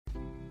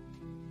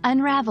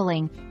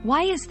Unraveling,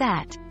 why is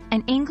that?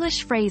 An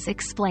English phrase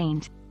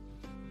explained.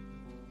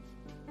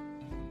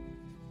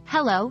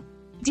 Hello,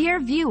 dear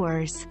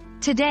viewers.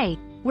 Today,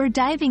 we're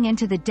diving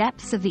into the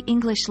depths of the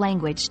English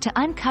language to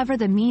uncover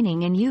the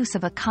meaning and use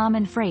of a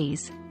common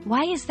phrase.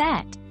 Why is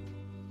that?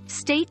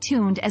 Stay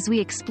tuned as we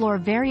explore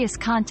various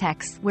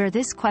contexts where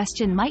this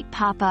question might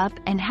pop up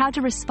and how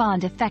to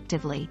respond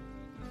effectively.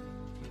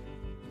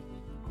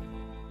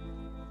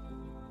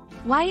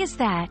 Why is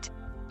that?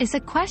 Is a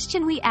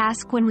question we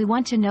ask when we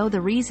want to know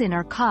the reason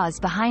or cause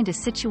behind a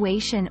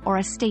situation or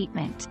a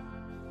statement.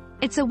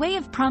 It's a way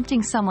of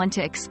prompting someone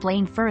to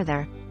explain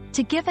further,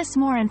 to give us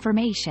more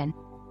information.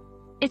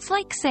 It's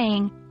like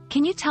saying,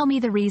 "Can you tell me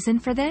the reason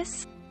for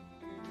this?"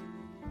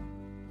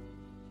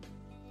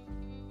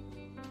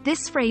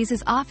 This phrase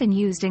is often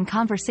used in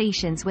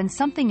conversations when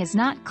something is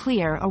not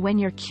clear or when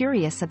you're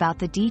curious about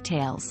the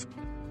details.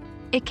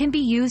 It can be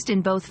used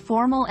in both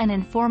formal and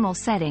informal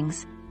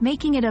settings,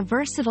 making it a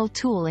versatile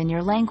tool in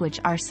your language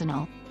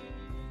arsenal.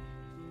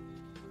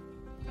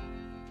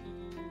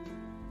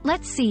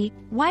 Let's see,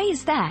 why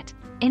is that?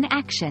 In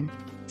action.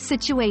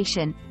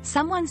 Situation.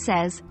 Someone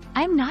says,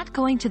 "I'm not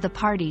going to the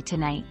party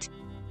tonight."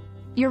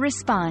 Your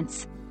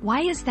response, "Why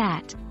is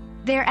that?"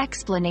 Their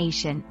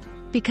explanation,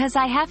 "Because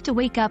I have to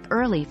wake up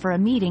early for a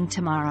meeting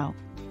tomorrow."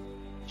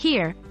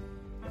 Here,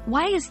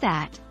 "Why is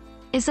that?"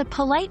 is a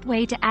polite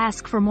way to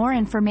ask for more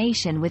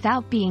information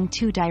without being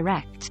too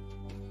direct.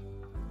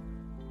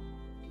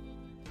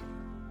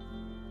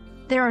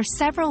 There are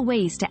several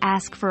ways to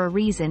ask for a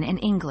reason in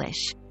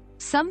English.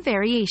 Some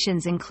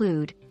variations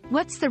include,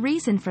 "What's the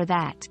reason for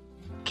that?"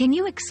 "Can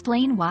you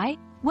explain why?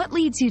 What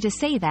leads you to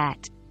say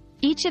that?"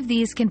 Each of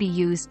these can be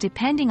used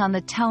depending on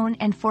the tone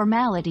and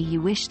formality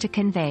you wish to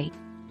convey.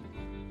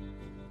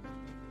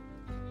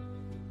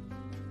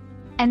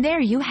 And there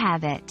you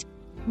have it.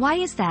 "Why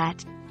is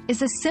that?"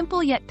 is a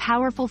simple yet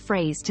powerful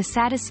phrase to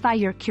satisfy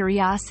your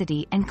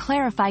curiosity and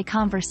clarify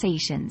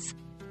conversations.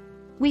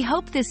 We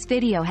hope this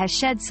video has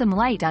shed some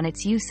light on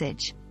its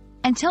usage.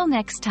 Until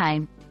next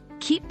time,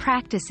 keep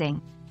practicing.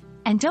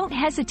 And don't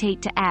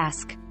hesitate to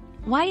ask,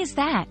 "Why is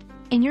that?"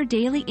 in your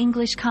daily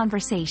English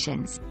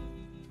conversations.